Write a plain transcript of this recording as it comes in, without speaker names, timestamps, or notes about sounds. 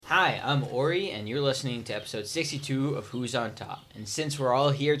Hi, I'm Ori, and you're listening to episode 62 of Who's on Top. And since we're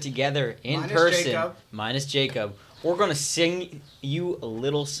all here together in person, minus Jacob, we're going to sing you a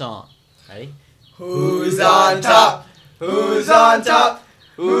little song. Ready? Who's on top? Who's on top?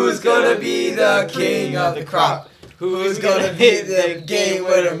 Who's gonna be the king of the crop? Who's gonna hit the game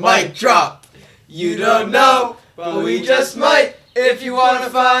with a mic drop? You don't know, but we just might. If you wanna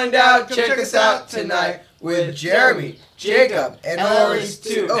find out, check us out tonight with Jeremy, Jacob, and Ori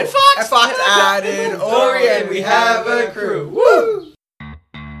too. And Fox added Ori, and we have a crew. Woo!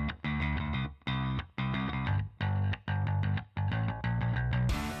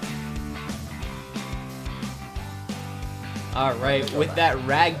 All right, with that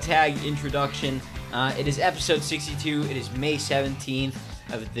ragtag introduction, it is episode 62. It is May 17th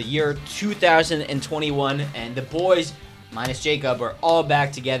of the year 2021, and the boys, minus Jacob, are all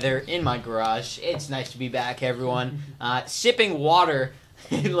back together in my garage. It's nice to be back, everyone. Sipping water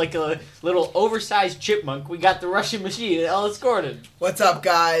like a little oversized chipmunk. We got the Russian machine at Ellis Gordon. What's up,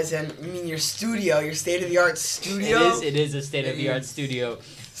 guys? And I mean your studio, your state-of-the-art studio. It is a state-of-the-art studio.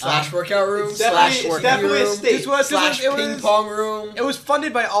 Slash workout room, it's definitely a state. Slash ping pong room. It was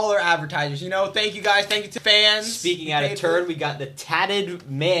funded by all our advertisers, you know. Thank you guys. Thank you to fans. Speaking out of turn, we got the tatted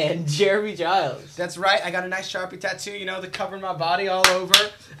man, Jeremy Giles. That's right. I got a nice Sharpie tattoo, you know, covering my body all over.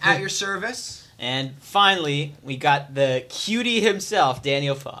 At your service. And finally, we got the cutie himself,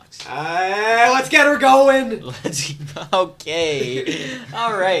 Daniel Fox. Let's get her going. Okay.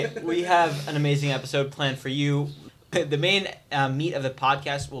 All right. We have an amazing episode planned for you. The main meat of the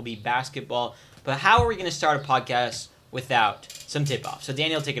podcast will be basketball, but how are we going to start a podcast without some tip-off? So,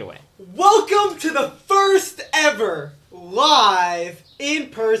 Daniel, take it away. Welcome to the first ever live,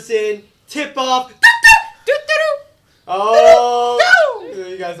 in-person tip-off. Oh,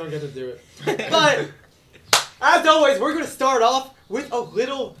 you guys don't get to do it. But, as always, we're going to start off with a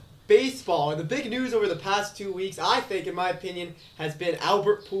little baseball. And the big news over the past 2 weeks, I think, in my opinion, has been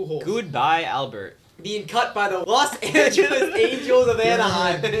Albert Pujols. Goodbye, Albert. Being cut by the Los Angeles Angels of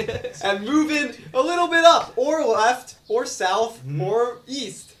Anaheim and moving a little bit up, or left, or south, or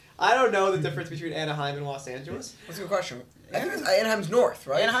east. I don't know the difference between Anaheim and Los Angeles. That's a good question. I think Anaheim's north,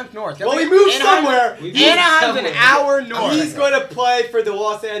 right? Anaheim's north. Well, we moved somewhere. Anaheim's an hour north. He's going to play for the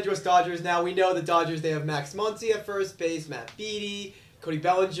Los Angeles Dodgers now. We know the Dodgers, they have Max Muncy at first base, Matt Beatty, Cody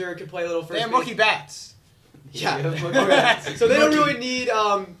Bellinger can play a little first base. They have Mookie Betts. Yeah. Okay. So they don't really need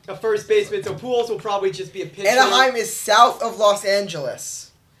a first baseman, so Pujols will probably just be a pitcher. Anaheim is south of Los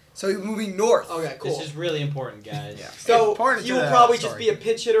Angeles. So he's moving north. Okay, cool. This is really important, guys. Yeah. So he will probably just be a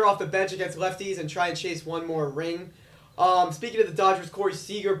pinch hitter off the bench against lefties and try and chase one more ring. Speaking of the Dodgers, Corey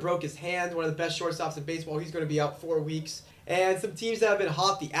Seager broke his hand, one of the best shortstops in baseball. He's going to be out 4 weeks. And some teams that have been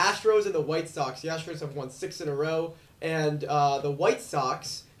hot, the Astros and the White Sox. The Astros have won 6 in a row, and the White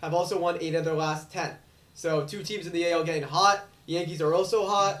Sox have also won 8 of their last 10. So 2 teams in the AL getting hot. The Yankees are also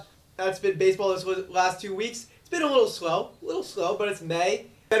hot. That's been baseball this last 2 weeks. It's been a little slow, but it's May.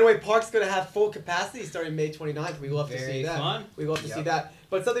 Fenway Park's going to have full capacity starting May 29th. We love to see that. Fun. We love to see that.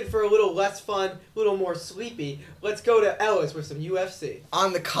 But something for a little less fun, a little more sleepy. Let's go to Ellis with some UFC.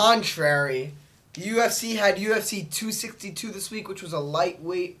 On the contrary, the UFC had UFC 262 this week, which was a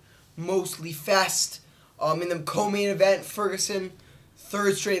lightweight, mostly fest. In the co-main event, Ferguson,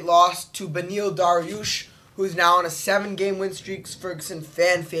 third straight loss to Beneil Dariush, who's now on a 7-game win streak. Ferguson,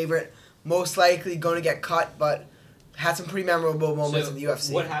 fan favorite, most likely going to get cut, but had some pretty memorable moments in the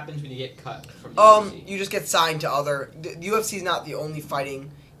UFC. What happens when you get cut from the UFC? You just get signed to other. The UFC is not the only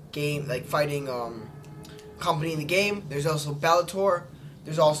fighting company in the game. There's also Bellator.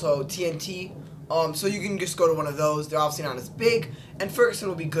 There's also TNT. So you can just go to one of those. They're obviously not as big, and Ferguson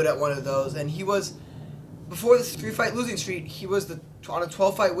will be good at one of those. And he was, before this 3-fight losing streak, he was on a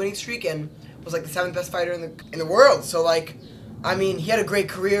 12-fight winning streak and was like the 7th best fighter in the world. So he had a great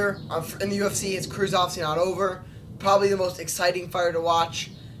career in the UFC. His career's obviously not over. Probably the most exciting fighter to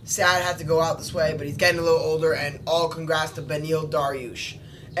watch. Sad had to go out this way, but he's getting a little older, and all congrats to Beneil Dariush.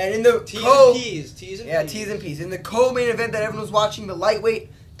 And in the T's and P's. In the co-main event that everyone was watching, the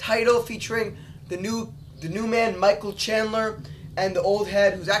lightweight title featuring the new man Michael Chandler and the old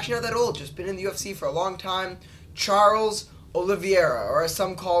head, who's actually not that old, just been in the UFC for a long time, Charles Oliveira, or as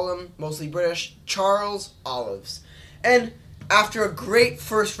some call him, mostly British, Charles Olives. And after a great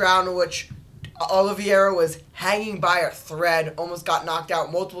first round in which Oliveira was hanging by a thread, almost got knocked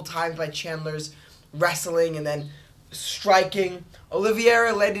out multiple times by Chandler's wrestling and then striking,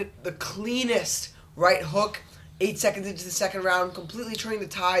 Oliveira led the cleanest right hook 8 seconds into the second round, completely turning the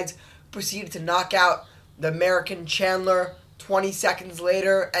tides, proceeded to knock out the American Chandler 20 seconds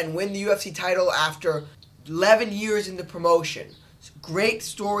later and win the UFC title after 11 years in the promotion. Great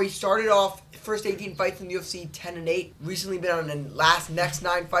story. Started off first 18 fights in the UFC 10-8. Recently been on the next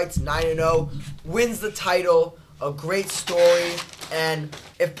 9 fights 9-0. Wins the title. A great story. And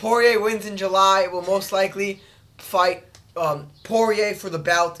if Poirier wins in July, we'll most likely fight Poirier for the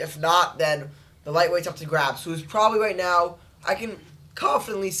belt. If not, then the lightweight's up to grab. So it's probably right now, I can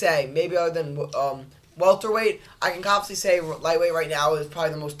confidently say, maybe other than welterweight, I can confidently say lightweight right now is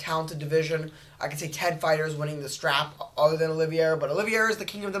probably the most talented division. I can say 10 fighters winning the strap other than Olivier, but Olivier is the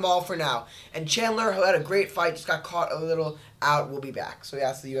king of them all for now. And Chandler, who had a great fight, just got caught a little out, will be back. So yeah,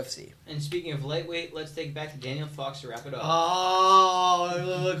 that's the UFC. And speaking of lightweight, let's take it back to Daniel Fox to wrap it up.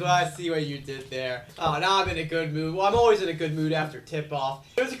 Oh, look, I see what you did there. Oh, now I'm in a good mood. Well, I'm always in a good mood after tip-off.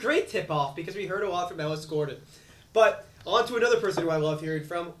 It was a great tip-off because we heard a lot from Ellis Gordon. But on to another person who I love hearing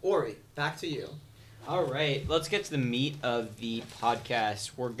from, Ori. Back to you. All right, let's get to the meat of the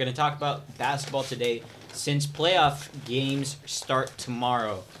podcast. We're going to talk about basketball today since playoff games start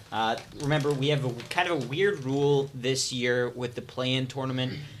tomorrow. Remember, we have a kind of a weird rule this year with the play-in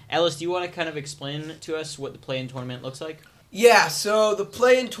tournament. Ellis, do you want to kind of explain to us what the play-in tournament looks like? Yeah, so the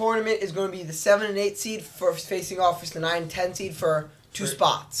play-in tournament is going to be the 7 and 8 seed for facing off with the 9 and 10 seed for two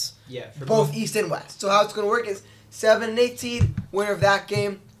spots. Yeah, for both East and West. So how it's going to work is 7 and 8 seed, winner of that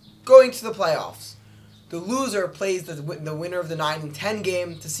game, going to the playoffs. The loser plays the winner of the 9 and 10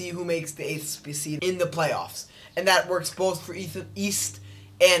 game to see who makes the 8th seed in the playoffs. And that works both for East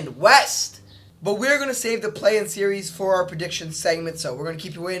and West. But we're going to save the play-in series for our prediction segment, so we're going to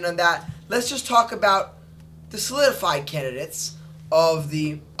keep you waiting on that. Let's just talk about the solidified candidates of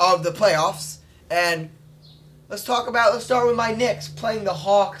the playoffs. And let's start with my Knicks playing the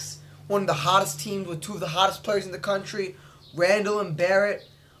Hawks, one of the hottest teams with two of the hottest players in the country, Randall and Barrett.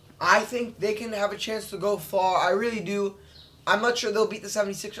 I think they can have a chance to go far. I really do. I'm not sure they'll beat the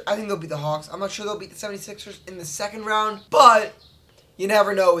 76ers. I think they'll beat the Hawks. I'm not sure they'll beat the 76ers in the second round. But you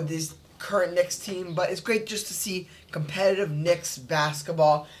never know with this current Knicks team. But it's great just to see competitive Knicks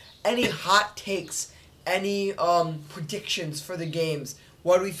basketball. Any hot takes? Any predictions for the games?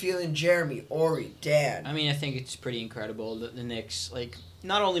 What do we feel in Jeremy, Ori, Dan? I mean, I think it's pretty incredible that the Knicks,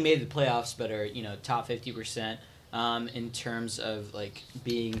 not only made the playoffs, but are, top 50%. In terms of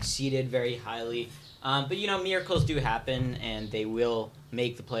being seeded very highly, but miracles do happen and they will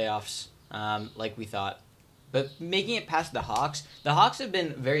make the playoffs like we thought. But making it past the Hawks have been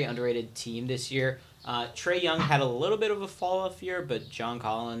a very underrated team this year. Trae Young had a little bit of a fall off year, but John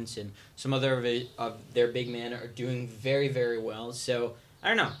Collins and some other of their big men are doing very, very well. So I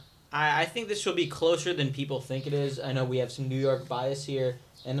don't know. I think this will be closer than people think it is. I know we have some New York bias here,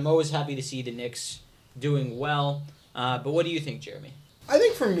 and I'm always happy to see the Knicks doing well. But what do you think, Jeremy? I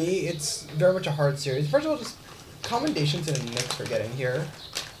think for me, it's very much a hard series. First of all, just commendations to the Knicks for getting here.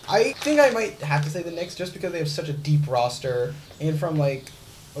 I think I might have to say the Knicks just because they have such a deep roster, and from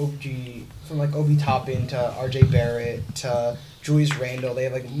Obi Toppin to RJ Barrett to Julius Randle, they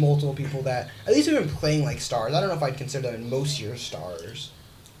have multiple people that at least have been playing like stars. I don't know if I'd consider them in most years stars,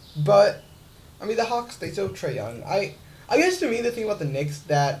 but I mean the Hawks, they still Trae Young. I guess to me the thing about the Knicks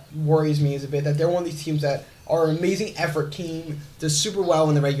that worries me is a bit that they're one of these teams that are an amazing effort team, does super well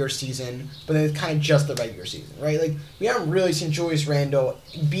in the regular season, but then it's kind of just the regular season, right? We haven't really seen Julius Randle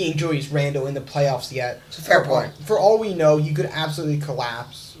being Julius Randle in the playoffs yet. It's a fair point. For all we know, he could absolutely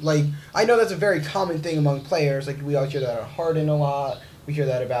collapse. I know that's a very common thing among players. We always hear that about Harden a lot. We hear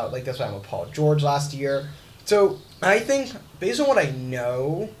that about, that's why I'm with Paul George last year. So I think, based on what I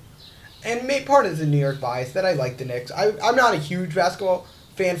know, and part of the New York bias, that I like the Knicks. I'm not a huge basketball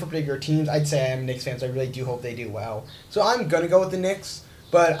fan for particular teams. I'd say I'm a Knicks fan, so I really do hope they do well. So I'm going to go with the Knicks,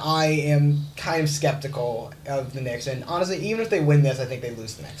 but I am kind of skeptical of the Knicks. And honestly, even if they win this, I think they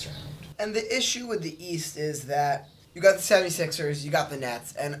lose the next round. And the issue with the East is that you got the 76ers, you got the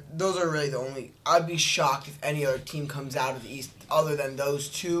Nets, and those are really the only... I'd be shocked if any other team comes out of the East other than those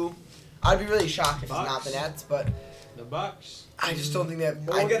two. I'd be really shocked if it's not the Nets, but... The Bucks. I just don't think that...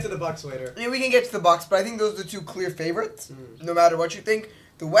 But we'll get to the Bucks later. Yeah, we can get to the Bucks, but I think those are the two clear favorites, no matter what you think.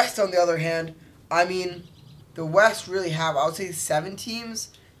 The West, on the other hand, I mean, the West really have, I would say, 7 teams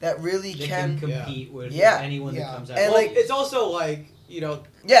that really can compete with anyone that comes out. And it's also yeah,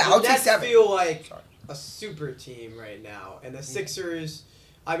 the I'll take Nets 7. feel like a super team right now, and the Sixers.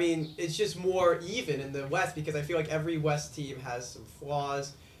 I mean, it's just more even in the West because I feel like every West team has some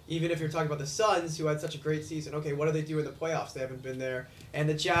flaws. Even if you're talking about the Suns, who had such a great season, okay, what do they do in the playoffs? They haven't been there. And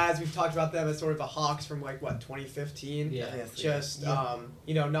the Jazz, we've talked about them as sort of the Hawks from 2015. Yeah.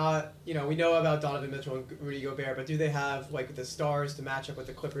 Not, we know about Donovan Mitchell and Rudy Gobert, but do they have the stars to match up with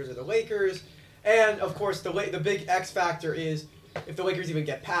the Clippers or the Lakers? And of course, the big X factor is if the Lakers even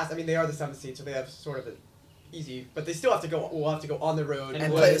get past. I mean, they are the 7th seed, so they have sort of easy, but they still have to go. Will have to go on the road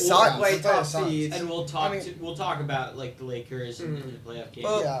And play the Suns. play Play the top Suns. seeds. And we'll talk. I mean- We'll talk about like the Lakers and Mhm. the playoff game.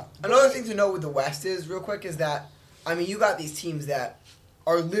 Well, Yeah. Another thing to note with the West is, real quick, is that, I mean, you got these teams that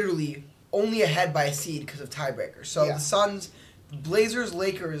are literally only ahead by a seed because of tiebreakers. So Yeah. the Suns, Blazers,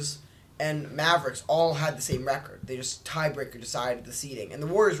 Lakers, and Mavericks all had the same record. They just tiebreaker decided the seeding. And the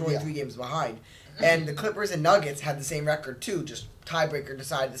Warriors were only Yeah. 3 games behind. And the Clippers and Nuggets had the same record too, just tiebreaker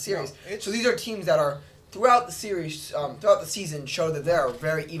decided the series. No, it's- So these are teams that are, throughout the series, throughout the season, show that they're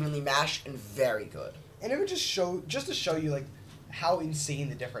very evenly matched and very good. And it would just to show you like how insane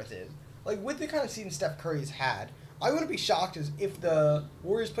the difference is. Like with the kind of season Steph Curry's had, I wouldn't be shocked as if the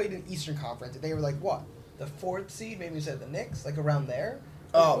Warriors played in Eastern Conference and they were like what, the 4th seed, maybe instead of the Knicks, like around there.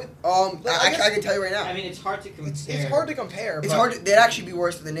 Oh, With- I guess can tell you right now. I mean, it's hard to compare. it's hard to compare. It's but, hard. They'd actually be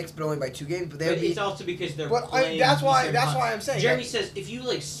worse than the Knicks, but only by 2 games. But they But would be. it's also because they're But playing. that's why Eastern I'm saying Jeremy that- says if you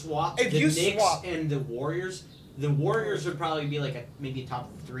like swap If the you Knicks swap- and the Warriors would probably be like maybe a top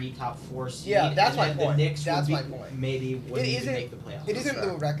 3, top 4 seed. Yeah, that's and my then point. The Knicks That's would my be, point. Maybe wouldn't even isn't- make the playoffs. It isn't fair.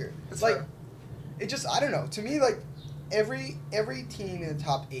 the record. That's Like fair. it just I don't know. To me, like every team in the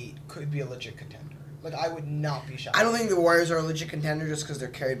top 8 could be a legit contender. Like I would not be shocked. I don't think the Warriors are a legit contender just because they're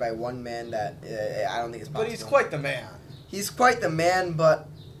carried by one man. That I don't think it's possible. But he's quite the man. He's quite the man, but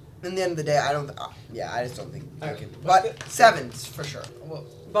in the end of the day, I don't. I just don't think they Alright, can. let's But 7's for sure. Well,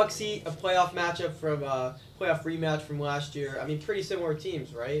 Bucks Heat, a playoff matchup from playoff rematch from last year. I mean, pretty similar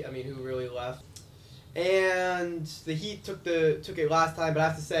teams, right? I mean, who really left? And the Heat took it last time, but I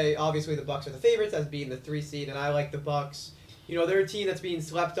have to say, obviously, the Bucks are the favorites as being the 3 seed, and I like the Bucks. You know, they're a team that's being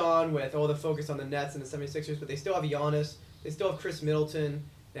slept on with all the focus on the Nets and the 76ers, but they still have Giannis, they still have Chris Middleton,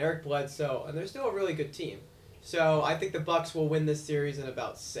 and Eric Bledsoe, and they're still a really good team. So I think the Bucks will win this series in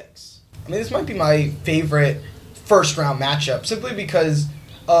about 6. I mean, this might be my favorite first round matchup simply because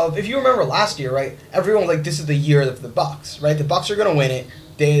of if you remember last year, right? Everyone was like, "This is the year of the Bucks, right? The Bucks are going to win it.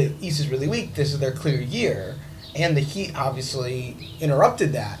 The East is really weak. This is their clear year." And the Heat obviously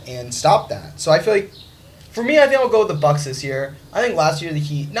interrupted that and stopped that. So I feel like, for me, I think I'll go with the Bucks this year. I think last year the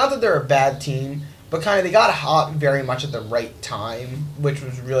Heat, not that they're a bad team, but kind of they got hot very much at the right time, which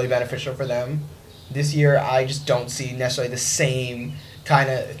was really beneficial for them. This year, I just don't see necessarily the same kind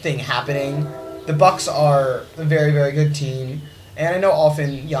of thing happening. The Bucks are a very, very good team, and I know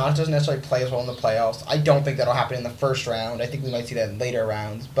often Giannis doesn't necessarily play as well in the playoffs. I don't think that'll happen in the first round. I think we might see that in later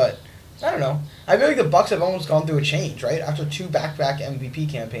rounds, but I don't know. I feel like the Bucks have almost gone through a change, right? After 2 back-to-back MVP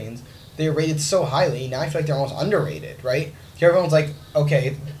campaigns, they were rated so highly. Now I feel like they're almost underrated, right? Here everyone's like,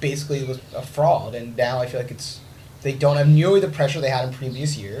 okay, basically it was a fraud, and now I feel like they don't have nearly the pressure they had in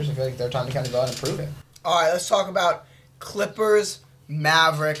previous years. I feel like they're time to kind of go out and prove it. All right, let's talk about Clippers,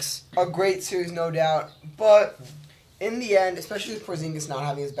 Mavericks. A great series, no doubt. But in the end, especially with Porzingis not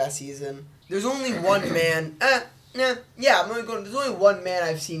having his best season, there's only one man. There's only one man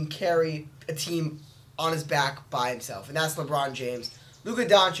I've seen carry a team on his back by himself, and that's LeBron James. Luka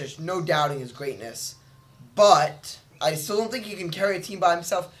Doncic, no doubting his greatness, but I still don't think he can carry a team by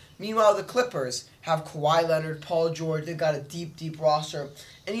himself. Meanwhile, the Clippers have Kawhi Leonard, Paul George. They've got a deep, deep roster.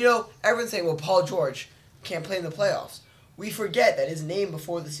 And, everyone's saying, well, Paul George can't play in the playoffs. We forget that his name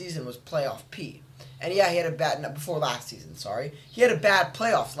before the season was Playoff P. And, yeah, he had a bad... Before last season, sorry. He had a bad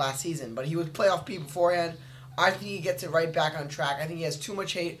playoffs last season, but he was Playoff P beforehand. I think he gets it right back on track. I think he has too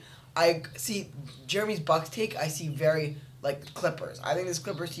much hate. I see Jeremy's Bucks take, I see very... like Clippers. I think this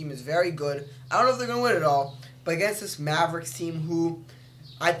Clippers team is very good. I don't know if they're going to win it all, but against this Mavericks team who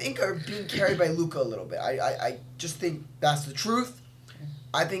I think are being carried by Luka a little bit. I just think that's the truth.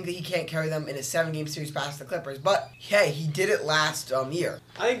 I think that he can't carry them in a 7-game series past the Clippers. But, hey, he did it last year.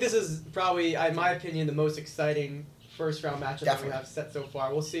 I think this is probably, in my opinion, the most exciting first-round matchup that Definitely. we have set so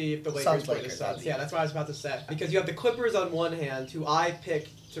far. We'll see if the Lakers Suns, play the Lakers, Suns. that'd be- Yeah, that's what I was about to say. Because you have the Clippers on one hand, who I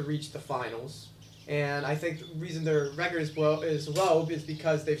picked to reach the finals. And I think the reason their record is low is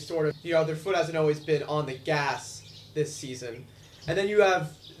because they've sort of, their foot hasn't always been on the gas this season. And then you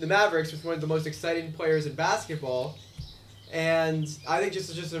have the Mavericks, with one of the most exciting players in basketball. And I think this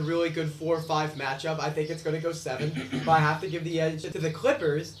is just a really good 4-5 matchup. I think it's going to go 7. But I have to give the edge to the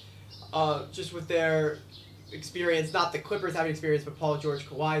Clippers, just with their experience. Not the Clippers having experience, but Paul George,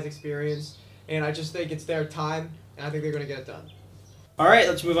 Kawhi's experience. And I just think it's their time, and I think they're going to get it done. All right,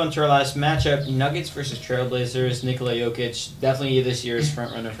 let's move on to our last matchup: Nuggets versus Trailblazers. Nikola Jokic, definitely this year's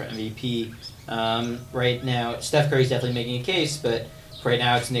front runner for MVP. Right now, Steph Curry's definitely making a case, but right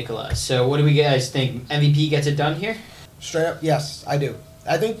now it's Nikola. So, what do we guys think? MVP gets it done here? Straight up, yes, I do.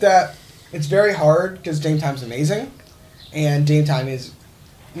 I think that it's very hard because Dame Time's amazing, and Dame Time is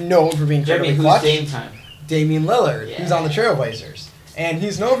known for being Jeremy, incredibly who's clutch. Dame Time? Damian Lillard, Yeah. who's on the Trailblazers. And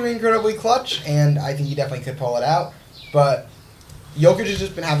he's known for being incredibly clutch, and I think he definitely could pull it out. But Jokic has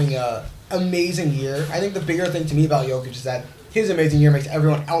just been having an amazing year. I think the bigger thing to me about Jokic is that his amazing year makes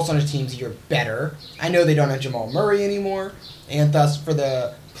everyone else on his team's year better. I know they don't have Jamal Murray anymore, and thus for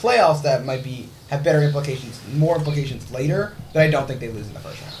the playoffs that might have better implications, more implications later, but I don't think they lose in the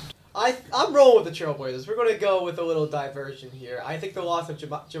first round. I'm rolling with the Trailblazers. We're going to go with a little diversion here. I think the loss of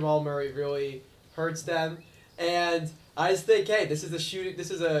Jamal Murray really hurts them, and I just think, hey, this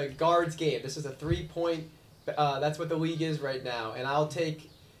is a guards game. This is a 3-point. That's what the league is right now, and I'll take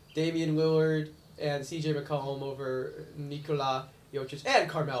Damian Lillard and C.J. McCollum over Nikola Jokic and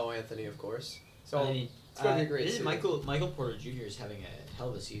Carmelo Anthony, of course. So I mean, it's going to be a great this is series. Michael Porter Jr. is having a hell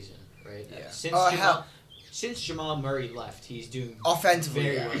of a season, right? Yeah. Since Jamal Murray left, he's doing Offensively,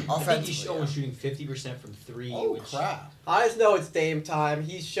 very yeah. well. I think Offensively, he's almost shooting 50% from three. Oh, which, crap. I just know it's Dame time.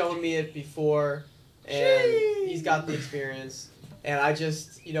 He's shown me it before, and he's got the experience. And I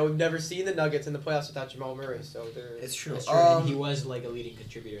just, we've never seen the Nuggets in the playoffs without Jamal Murray, so they're... It's true. That's true. And he was like a leading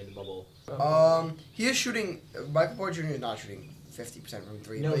contributor in the bubble. He is shooting. Michael Porter Jr. is not shooting 50% from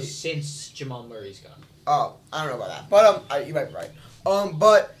three. No, but since Jamal Murray's gone. Oh, I don't know about that, but you might be right.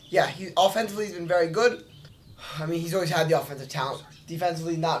 But yeah, he offensively has been very good. I mean, he's always had the offensive talent.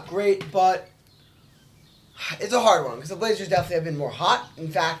 Defensively, not great, but it's a hard one because the Blazers definitely have been more hot. In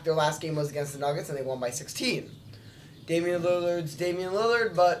fact, their last game was against the Nuggets and they won by 16. Damian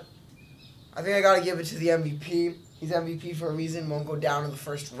Lillard, but I think I gotta give it to the MVP. He's MVP for a reason. Won't go down in the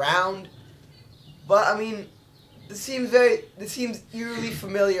first round. But I mean, this seems eerily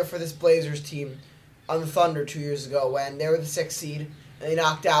familiar for this Blazers team on the Thunder 2 years ago when they were the 6th seed and they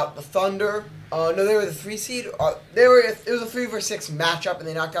knocked out the Thunder. No, they were the 3 seed. It was a 3 versus 6 matchup and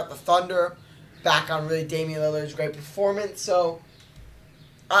they knocked out the Thunder. Back on really Damian Lillard's great performance. So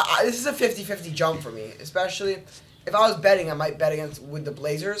this is a 50-50 jump for me, especially. If I was betting, I might bet with the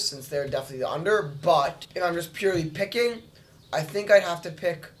Blazers since they're definitely the under. But if I'm just purely picking, I think I'd have to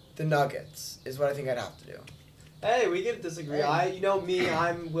pick the Nuggets. Is what I think I'd have to do. Hey, we can disagree. Hey. You know me,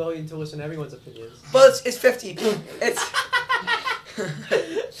 I'm willing to listen to everyone's opinions. But it's 50. It's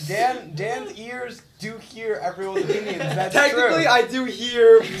Dan's ears do hear everyone's opinions. That's Technically, true. I do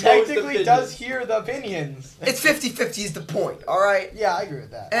hear most Technically opinions. does hear the opinions. it's 50-50 is the point. All right. Yeah, I agree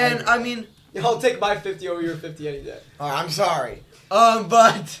with that. And I mean, I'll take my 50 over your 50 any day. I'm sorry.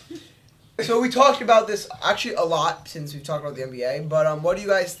 But so we talked about this actually a lot since we've talked about the NBA. But what do you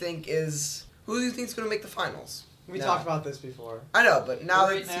guys think who do you think is going to make the finals? We No. talked about this before. I know, but now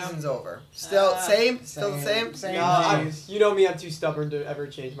Right that the now? season's over, still still the same. Same. You know me, I'm too stubborn to ever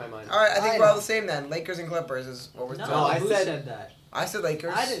change my mind. All right, I think I we're all know. the same then. Lakers and Clippers is what we're No, doing. I who said- said that? I said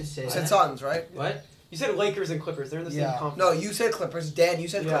Lakers. I didn't say You that. said Suns, right? What? You said Lakers and Clippers. They're in the same Yeah. conference. No, you said Clippers. Dan, you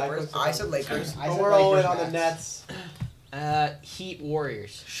said Yeah, I Clippers. said I said Lakers. I But said we're all in Lakers, on the Nets. Nets. Heat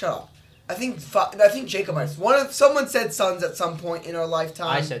Warriors. Shut up. I think Jacob might. Someone said Suns at some point in our lifetime.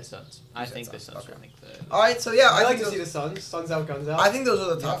 I said Suns. I said think the Suns, Suns okay. will make the... All right, so yeah, I like think to see those, the Suns. Suns out, guns out. I think those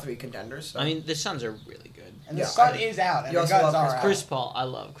are the top Yeah. 3 contenders. So. I mean, the Suns are really good. And Yeah, the sun I- is out, and You the also guns love are out. Chris Paul. I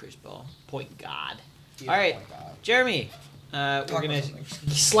love Chris Paul. Point God. He is All right. point guard. Jeremy, we're Talk going about to something.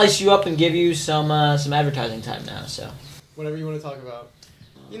 slice you up and give you some advertising time now, so... Whatever you want to talk about.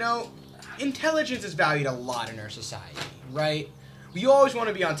 You know, intelligence is valued a lot in our society, right? You always want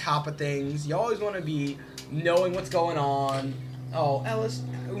to be on top of things. You always want to be knowing what's going on. Oh, Ellis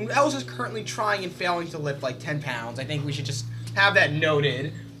is currently trying and failing to lift like 10 pounds. I think we should just have that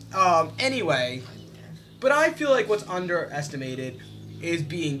noted. Anyway, but I feel like what's underestimated is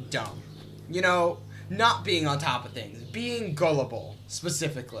being dumb. You know, not being on top of things. Being gullible,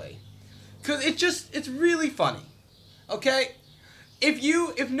 specifically. Because it's really funny. Okay?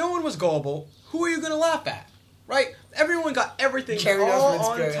 If no one was gullible, who are you going to laugh at? Right? Everyone got everything Jerry knows all from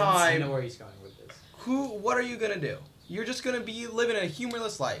on experience. I know time. where he's going with this. What are you going to do? You're just going to be living a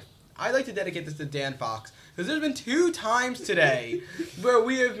humorless life. I'd like to dedicate this to Dan Fox, because there's been 2 times today where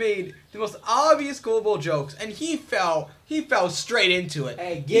we have made the most obvious gullible jokes, and he fell straight into it.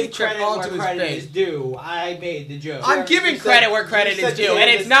 Hey, He give took credit onto where his credit face. is due. I made the joke. I'm giving You said- credit where credit you is said due, and Dan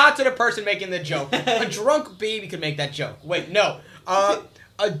it's is- not to the person making the joke. A drunk baby could make that joke. Wait, no. A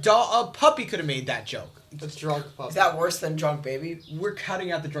puppy could have made that joke. That's drunk puppy. Is that worse than drunk baby? We're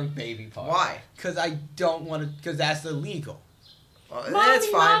cutting out the drunk baby part. Why? Because I don't want to. Because that's illegal. Well, that's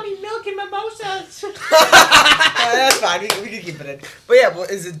fine. milk and mimosas. That's fine. We can keep it in. But yeah, well,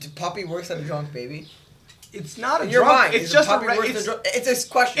 is it puppy worse than a drunk baby? It's not a In your drunk. mind, It's is just puppy worse than it's, drunk? It's a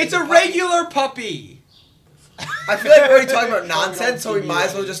question. it's Is a puppy- regular puppy. I feel like we're already talking about Drunk nonsense, so we baby, might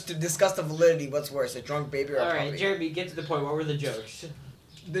as well right. just discuss the validity. What's worse, a drunk baby or a All puppy? right, Jeremy, get to the point. What were the jokes?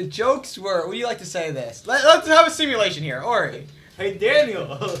 The jokes were. Would you like to say this? Let's have a simulation here, Ori. Hey, Daniel.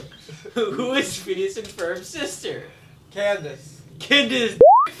 Who is Phineas and Ferb's sister? Candace. Candace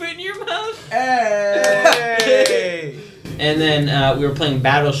fit in your mouth? Hey! And then we were playing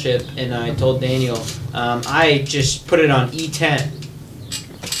Battleship, and I told Daniel, I just put it on E10.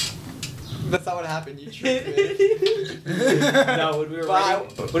 That's not what happened. You tricked me. No, when we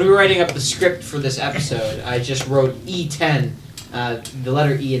were writing up the script for this episode, I just wrote E10, the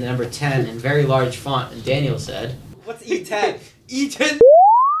letter E and the number 10 in very large font, and Daniel said, What's E10? E10.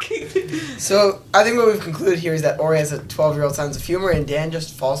 So I think what we've concluded here is that Ori has a 12-year-old sense of humor, and Dan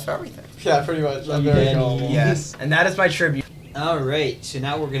just falls for everything. Yeah, pretty much. Love I'm you, very Danny. gullible. Yes, and that is my tribute. All right, so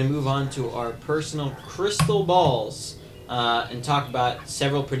now we're going to move on to our personal crystal balls and talk about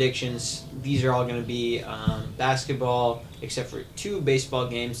several predictions. These are all going to be basketball, except for 2 baseball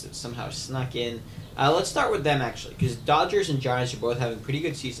games that somehow snuck in. Let's start with them, actually, because Dodgers and Giants are both having pretty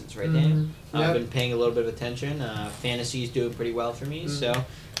good seasons, right, Daniel? I've been paying a little bit of attention. Fantasy is doing pretty well for me. So,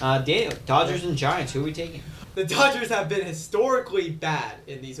 Daniel, Dodgers and Giants, who are we taking? The Dodgers have been historically bad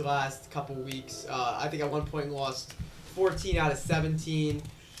in these last couple weeks. I think at one point lost 14 out of 17,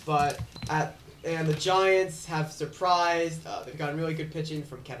 and the Giants have surprised. They've gotten really good pitching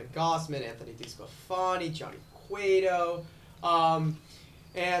from Kevin Gossman, Anthony DeSclafani, Johnny Cueto,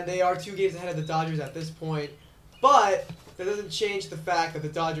 and they are 2 games ahead of the Dodgers at this point. But that doesn't change the fact that the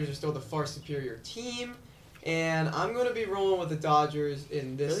Dodgers are still the far superior team, and I'm going to be rolling with the Dodgers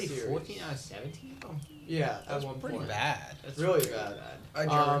in this Really, series. 14 out of 17? Yeah, That's at one pretty point. bad. That's Really bad.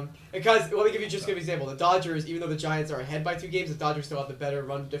 I Because let me give you just an example. The Dodgers, even though the Giants are ahead by 2 games, the Dodgers still have the better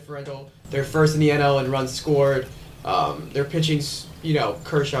run differential. They're first in the NL in runs scored. They're pitching,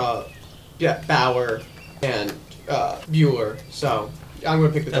 Kershaw, Bauer, and Bueller. So I'm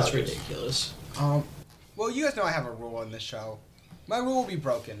gonna pick the That's Dodgers. ridiculous. Well, you guys know I have a rule on this show. My rule will be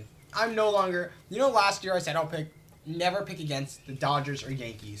broken. I'm no longer. Last year I said never pick against the Dodgers or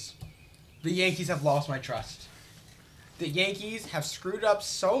Yankees. The Yankees have lost my trust. The Yankees have screwed up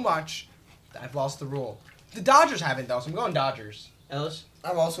so much that I've lost the rule. The Dodgers haven't, though, so I'm going Dodgers. Ellis?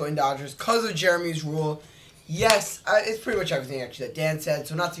 I'm also in Dodgers because of Jeremy's rule. Yes, it's pretty much everything actually that Dan said.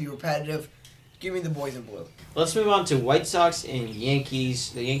 So not to be repetitive, give me the boys in blue. Let's move on to White Sox and Yankees.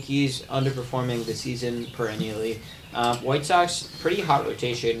 The Yankees underperforming the season perennially. White Sox, pretty hot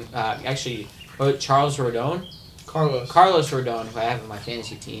rotation. Charles Rodon? Carlos Rodon, who I have in my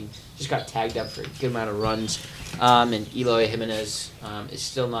fantasy team, just got tagged up for a good amount of runs. And Eloy Jimenez is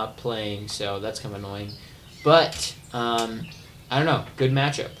still not playing, so that's kind of annoying. But, I don't know. Good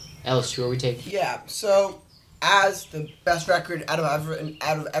matchup. Ellis, who are we taking? Yeah, so as the best record out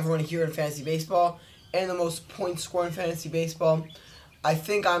of everyone here in fantasy baseball and the most points scored in fantasy baseball, I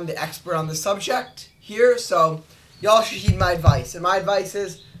think I'm the expert on the subject here, so y'all should heed my advice. And my advice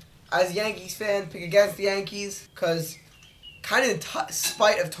is, as a Yankees fan, pick against the Yankees, because kind of in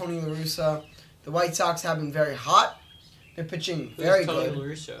spite of Tony La Russa, the White Sox have been very hot. They're pitching very good. Tony La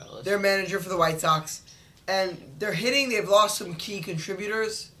Russa, Ellis? Their manager for the White Sox. And they're hitting. They've lost some key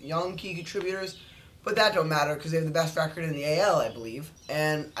contributors, young key contributors, but that don't matter because they have the best record in the AL, I believe.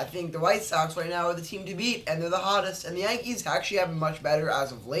 And I think the White Sox right now are the team to beat, and they're the hottest. And the Yankees actually have been much better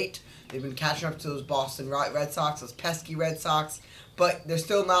as of late. They've been catching up to those Boston Red Sox, those pesky Red Sox, but they're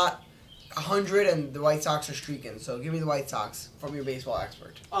still not 100, and the White Sox are streaking. So give me the White Sox from your baseball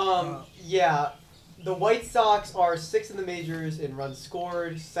expert. Yeah. The White Sox are 6th in the majors in runs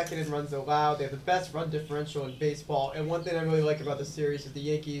scored, 2nd in runs allowed. They have the best run differential in baseball. And one thing I really like about the series is the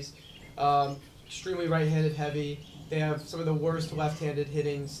Yankees, extremely right-handed heavy. They have some of the worst left-handed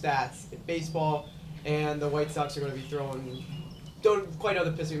hitting stats in baseball. And the White Sox are going to be throwing, don't quite know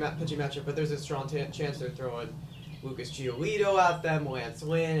the pitching matchup, but there's a strong chance they're throwing Lucas Giolito at them, Lance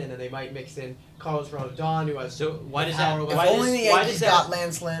Lynn, and then they might mix in Carlos Rodon, who has why does power that? If Why only the does, why Yankees does got that?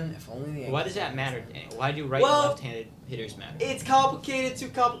 Lance Lynn. If only the Yankees. Why does that matter, Daniel? Why do right Well, and left-handed hitters matter? It's complicated, too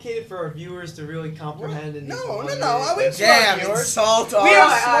complicated for our viewers to really comprehend. In these No, 1 minute. I wouldn't Damn, smart viewers. insult We our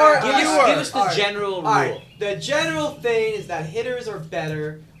are smart smart Give viewers. us the Alright. general rule. Alright, the general thing is that hitters are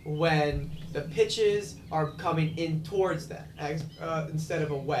better when the pitches are coming in towards them instead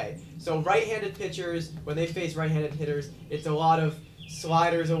of away. So right-handed pitchers, when they face right-handed hitters, it's a lot of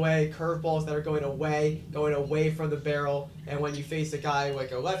sliders away, curveballs that are going away from the barrel. And when you face a guy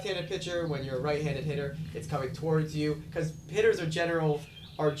like a left-handed pitcher, when you're a right-handed hitter, it's coming towards you. Because hitters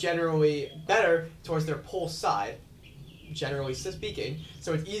are generally better towards their pull side, generally speaking.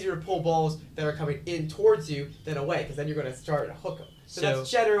 So it's easier to pull balls that are coming in towards you than away, because then you're going to start to hook them. So that's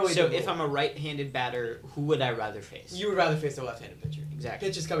generally So the if rule. I'm a right-handed batter, who would I rather face? You would rather face a left-handed pitcher. Exactly.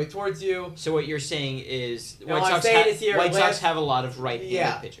 Pitch is coming towards you, So what you're saying is No, what I'm saying is here, White Sox left- have a lot of right-handed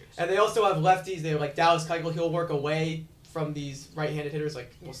Yeah. pitchers. and they also have lefties. They have like Dallas Keuchel. He'll work away from these right-handed hitters,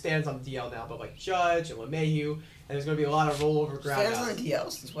 Stan's on the DL now, but like Judge and LeMahieu, and there's going to be a lot of rollover ground. Stan's on the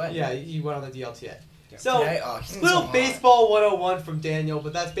DL since when? Yeah, he went on the DL today. Yeah. So, Today? Oh, he's been little so hot. baseball 101 from Daniel,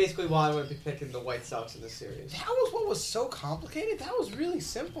 but that's basically why I'm going to be picking the White Sox in this series. That was what was so complicated. That was really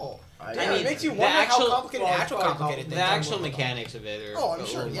simple. I Damn, mean, it makes you the wonder actual- how complicated well, actual it's complicated The things are. actual mechanics of it are Oh, I'm a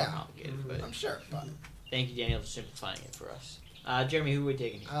sure, little more yeah. complicated, but I'm sure, but thank you, Daniel, for simplifying it for us. Jeremy, who are we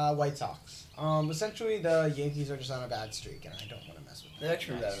taking? White Sox. Essentially, the Yankees are just on a bad streak, and I don't want to mess with them. They're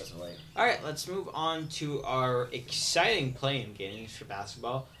actually better as late. All right, let's move on to our exciting play-in games for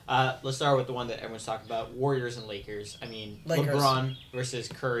basketball. Let's start with the one that everyone's talking about: Warriors and Lakers. I mean, Lakers. LeBron versus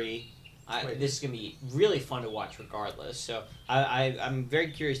Curry. Wait. This is gonna be really fun to watch, regardless. So I'm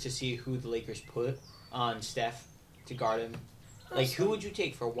very curious to see who the Lakers put on Steph to guard him. Like, who would you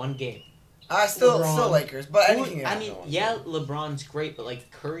take for one game? Still LeBron. Lakers, but Who- anything. I mean, yeah, LeBron's great, but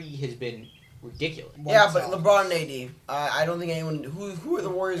like Curry has been ridiculous. Yeah, White but Sox. LeBron and AD. I don't think anyone. Who are the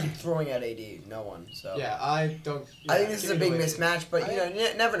Warriors throwing at AD? No one. So Yeah, I don't. I think this is give a me big the Lakers. mismatch, but you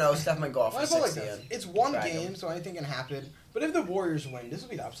know, never know. Steph might go off Well, I for felt like 60. this. and It's one drag game, him. so anything can happen. But if the Warriors win, this will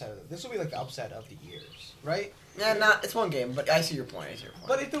be the upset of this will be like the upset of the years, right? Yeah, it's one game, but I see your point.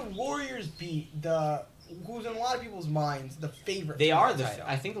 But if the Warriors beat the who's in a lot of people's minds the favorite, They to are win the. title.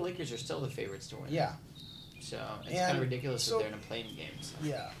 I think the Lakers are still the favorites to win. Yeah, So it's And kind of ridiculous so- that they're in a playing game. So.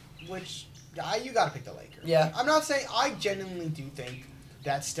 yeah. Which you got to pick the Lakers. Yeah. I'm not saying I genuinely do think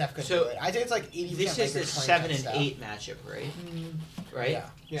that Steph could So, do it. I think it's like 80%. This is the Lakers playing 7 against and Steph. 8 matchup, right? Right. Yeah.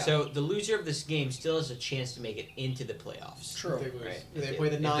 Yeah. So the loser of this game still has a chance to make it into the playoffs. True. If they lose. Right. If they If play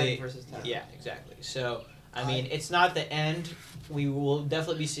the if 9 they- versus 10. Yeah, exactly. So I mean, it's not the end. We will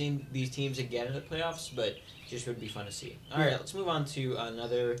definitely be seeing these teams again in the playoffs, but just would be fun to see. All right, let's move on to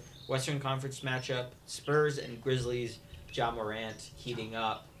another Western Conference matchup: Spurs and Grizzlies. Ja Morant heating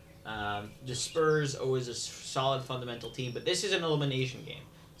up. The Spurs always a solid fundamental team, but this is an elimination game.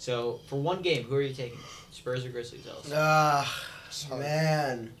 So for one game, who are you taking? Spurs or Grizzlies, Ellis? Sorry.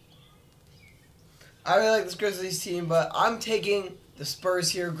 Man. I really like this Grizzlies team, but I'm taking the Spurs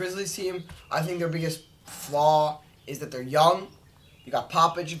here. Grizzlies team, I think their biggest flaw is that they're young. You got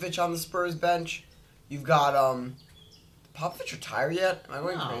Popovich on the Spurs bench. You've got, Popovich retired yet? Am I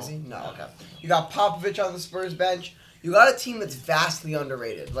going No. crazy? No, okay. You got Popovich on the Spurs bench. You got a team that's vastly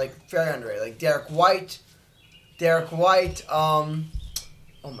underrated, like very underrated, like Derek White,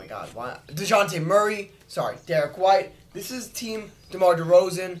 oh my God, why? DeJounte Murray, Derek White. This is team DeMar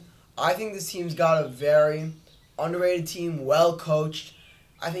DeRozan. I think this team's got a very underrated team, well coached.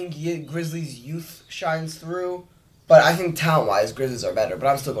 I think Grizzlies' youth shines through, but I think talent-wise, Grizzlies are better. But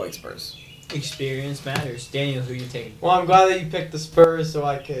I'm still going Spurs. Experience matters. Daniel, who are you taking? Well, I'm glad that you picked the Spurs so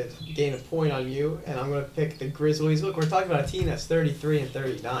I could gain a point on you, and I'm going to pick the Grizzlies. Look, we're talking about a team that's 33 and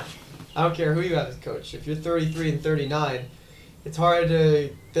 39. I don't care who you have as coach. If you're 33 and 39, it's hard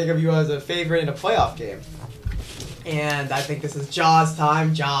to think of you as a favorite in a playoff game. And I think this is Ja's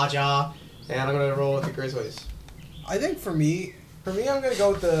time, Ja, and I'm going to roll with the Grizzlies. I think for me, I'm going to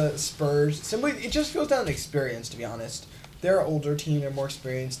go with the Spurs. Simply, it just goes down to experience, to be honest. They're an older team, they're a more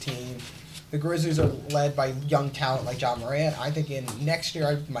experienced team. The Grizzlies are led by young talent like Ja Morant. I think in next year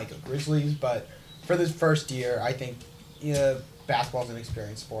I might go Grizzlies, but for this first year, I think basketball's an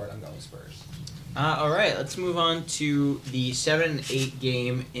experienced sport. I'm going Spurs. All right, let's move on to the 7 and 8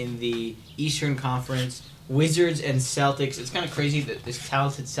 game in the Eastern Conference. Wizards and Celtics. It's kind of crazy that this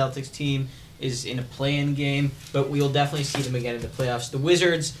talented Celtics team is in a play-in game, but we'll definitely see them again in the playoffs. The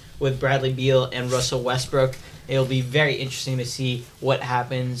Wizards with Bradley Beal and Russell Westbrook. It'll be very interesting to see what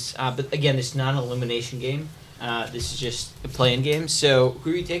happens. But again, it's not an elimination game. This is just a play-in game. So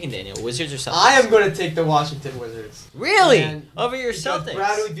who are you taking, Daniel? Wizards or Celtics? I am going to take the Washington Wizards. Really? And Over your because Celtics?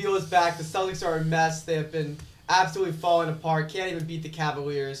 Bradley Beal is back. The Celtics are a mess. They have been absolutely falling apart. Can't even beat the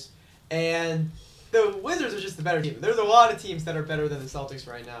Cavaliers. And the Wizards are just the better team. There's a lot of teams that are better than the Celtics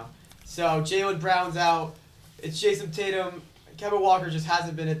right now. So Jaylen Brown's out. It's Jason Tatum. Kevin Walker just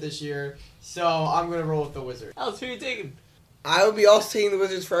hasn't been it this year. So I'm going to roll with the Wizards. Alex, who are you taking? I would be also taking the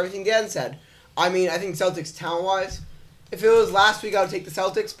Wizards for everything Dan said. I mean, I think Celtics talent-wise. If it was last week, I would take the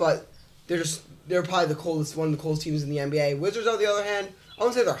Celtics, but they're probably one of the coldest teams in the NBA. Wizards, on the other hand, I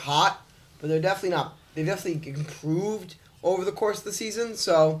wouldn't say they're hot, but they're definitely not. They've definitely improved over the course of the season.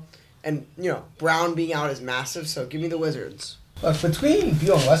 So, and Brown being out is massive. So give me the Wizards. Look, between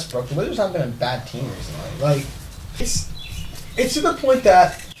Beal and Westbrook, the Wizards haven't been a bad team recently. Like, it's to the point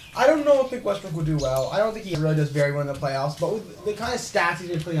that I don't know if Westbrook will do well. I don't think he really does very well in the playoffs, but with the kind of stats he's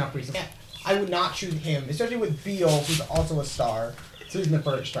been putting up recently, I would not choose him, especially with Beal, who's also a star, so he's in the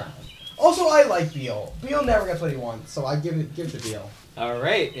first round. Also, I like Beal. Beal never gets what he wants, so I give it to Beal. All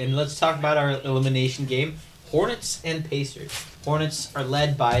right, and let's talk about our elimination game. Hornets and Pacers. Hornets are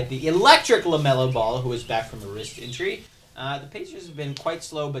led by the electric LaMelo Ball, who is back from a wrist injury. The Pacers have been quite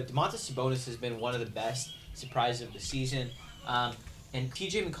slow, but Domantas Sabonis has been one of the best surprises of the season. And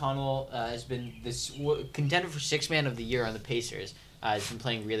T.J. McConnell has been this contender for Sixth Man of the Year on the Pacers. He's been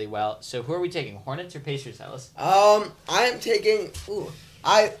playing really well. So who are we taking, Hornets or Pacers, Ellis? I am taking.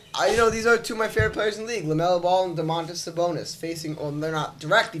 I these are two of my favorite players in the league, LaMelo Ball and Domantas Sabonis, facing. Well, they're not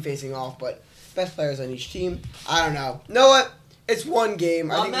directly facing off, but best players on each team. I don't know. You know what? It's one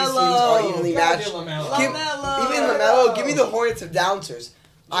game. I think these teams are evenly matched. Even LaMelo, give me the Hornets of bouncers.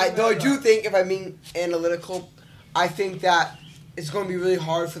 I do think, if I'm being analytical, I think that it's going to be really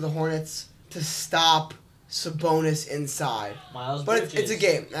hard for the Hornets to stop Sabonis inside. Miles but Bridges. it's a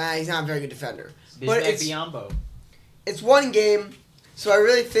game. He's not a very good defender. Bismack But Biyombo. it's one game, so I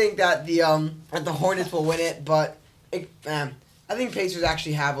really think that the Hornets will win it. But I think Pacers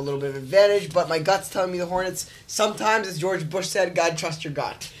actually have a little bit of advantage. But my gut's telling me the Hornets. Sometimes, as George Bush said, God, trust your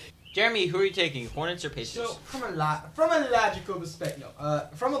gut. Jeremy, who are you taking, Hornets or Pacers? So from a logical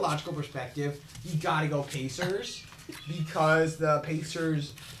perspective, you gotta go Pacers because the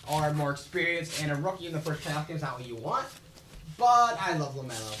Pacers are more experienced and a rookie in the first playoff game is not what you want. But I love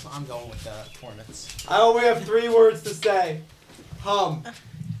LaMelo, so I'm going with the Hornets. I only have 3 words to say.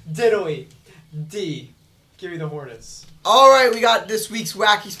 Diddly. D. Give me the Hornets. All right, we got this week's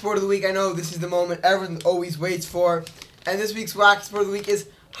Wacky Sport of the Week. I know this is the moment everyone always waits for. And this week's Wacky Sport of the Week is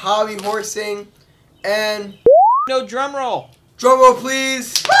hobby horsing. And No drum roll. drum roll,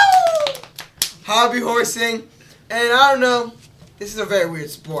 please. Woo! Hobby horsing. And I don't know, this is a very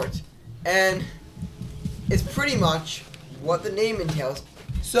weird sport. And it's pretty much what the name entails.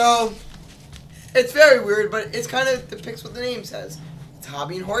 So, it's very weird, but it's kind of depicts what the name says. It's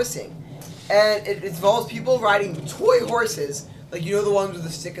hobby and horsing. And it involves people riding toy horses, like the ones with the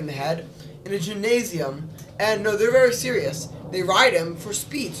stick in the head, in a gymnasium. And no, they're very serious. They ride them for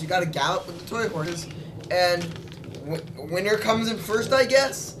speed, so you gotta gallop with the toy horses. And winner comes in first, I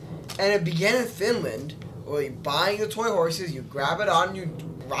guess. And it began in Finland. Well, you're buying the toy horses, you grab it on, you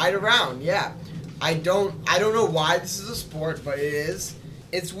ride around. Yeah, I don't know why this is a sport, but it is.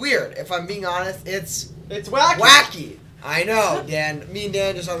 It's weird. If I'm being honest, it's wacky. Wacky. I know, Dan. Me and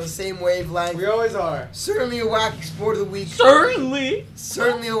Dan just on the same wavelength. We always are. Certainly a wacky sport of the week. Certainly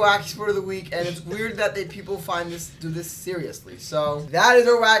a wacky sport of the week, and it's weird that people do this seriously. So that is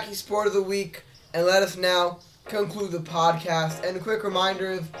our wacky sport of the week, and let us now conclude the podcast. And a quick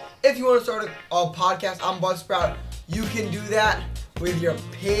reminder: if you want to start a podcast on Buzzsprout, you can do that with your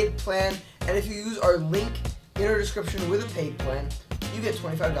paid plan. And if you use our link in our description with a paid plan, you get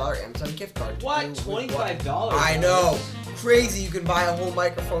 $25 Amazon gift card. What? $25? I know. Crazy. You can buy a whole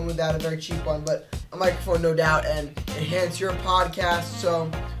microphone with that, a very cheap one, but a microphone, no doubt, and enhance your podcast.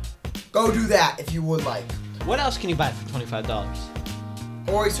 So go do that if you would like. What else can you buy for $25?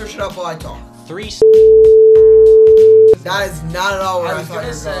 Or you search it up while I talk. 3. That is not at all where I I thought you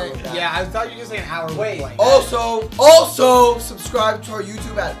were going with that. I thought you were gonna say an hour. Wait. Also subscribe to our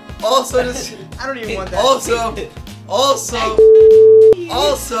YouTube at I don't even want that. Also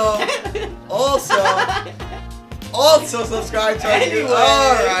subscribe to our Anyway. YouTube.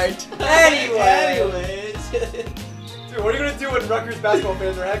 Alright. Anyways. Dude, what are you gonna do when Rutgers basketball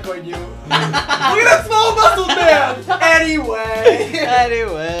fans are heckling you? Look at that small muscled man!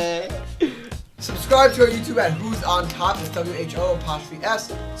 Anyway. Subscribe to our YouTube at Who's On Top. It's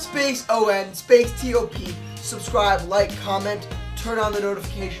WHO''S space ON space TOP. Subscribe, like, comment, turn on the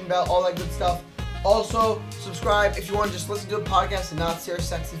notification bell, all that good stuff. Also, subscribe if you want to just listen to a podcast and not see our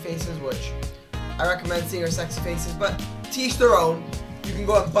sexy faces, which I recommend seeing our sexy faces, but teach their own. You can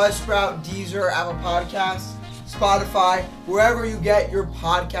go on Buzzsprout, Deezer, Apple Podcasts, Spotify, wherever you get your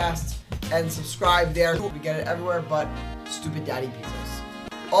podcasts, and subscribe there. We get it everywhere but Stupid Daddy Pizzas.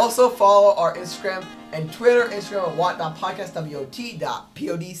 Also follow our Instagram and Twitter. Instagram at what.podcast,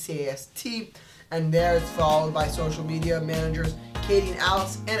 WOT.PODCAST. And there it's followed by social media managers Katie and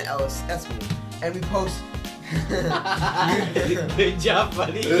Alice, and Ellis. That's me. And we post. Good job,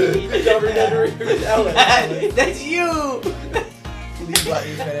 buddy. Good job, Ellis. That's you. Please let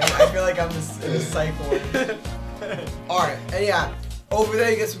me finish. I feel like I'm in a cycle. Alright, and yeah. Over there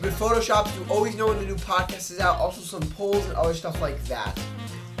you get some good Photoshops. You always know when the new podcast is out. Also some polls and other stuff like that.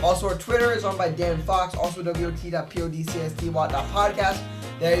 Also our Twitter is owned by Dan Fox. Also WOT.PODCAST, what.podcast.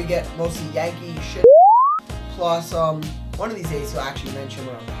 There you get mostly Yankee shit. Plus, one of these days you'll actually mention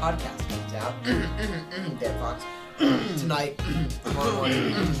when our podcast comes out. Dan Fox. Tonight. Tomorrow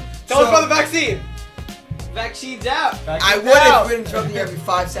morning. Tell us about the vaccine. Vaccine's out. I would have been interrupting every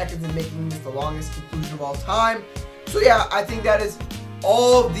 5 seconds and making this the longest conclusion of all time. So yeah, I think that is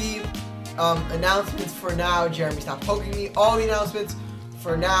all the announcements for now. Jeremy, stop poking me. All the announcements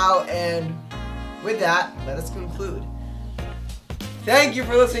for now. And with that, let us conclude. Thank you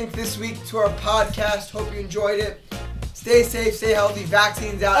for listening this week to our podcast. Hope you enjoyed it. Stay safe, stay healthy.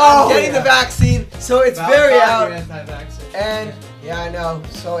 Vaccine's out. I'm getting the vaccine, so it's very out. Anti-vaxxer. And yeah, I know,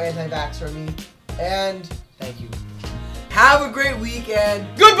 so anti-vaxxer me. And Thank you. have a great week and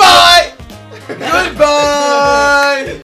goodbye. Goodbye.